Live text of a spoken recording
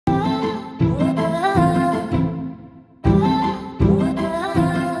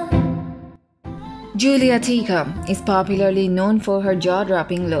Tica is popularly known for her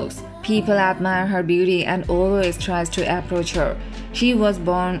jaw-dropping looks. People admire her beauty and always tries to approach her. She was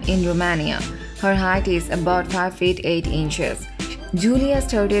born in Romania. Her height is about 5 feet 8 inches. Julia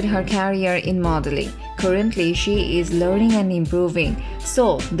started her career in modeling. Currently, she is learning and improving,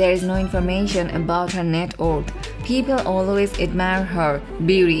 so there is no information about her net worth. People always admire her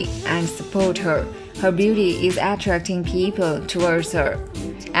beauty and support her. Her beauty is attracting people towards her.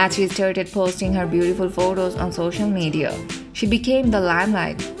 As she started posting her beautiful photos on social media, she became the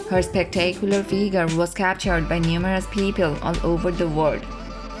limelight. Her spectacular figure was captured by numerous people all over the world.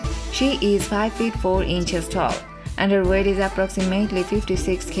 She is 5 feet 4 inches tall, and her weight is approximately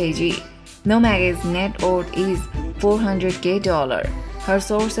 56 kg. Nomaga's net worth is $400K. Her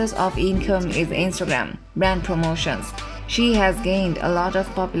sources of income is Instagram, brand promotions. She has gained a lot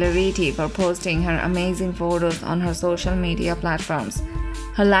of popularity for posting her amazing photos on her social media platforms.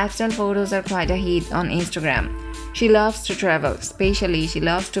 Her lifestyle photos are quite a hit on Instagram. She loves to travel, especially she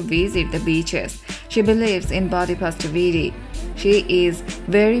loves to visit the beaches. She believes in body positivity. She is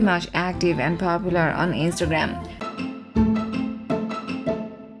very much active and popular on Instagram.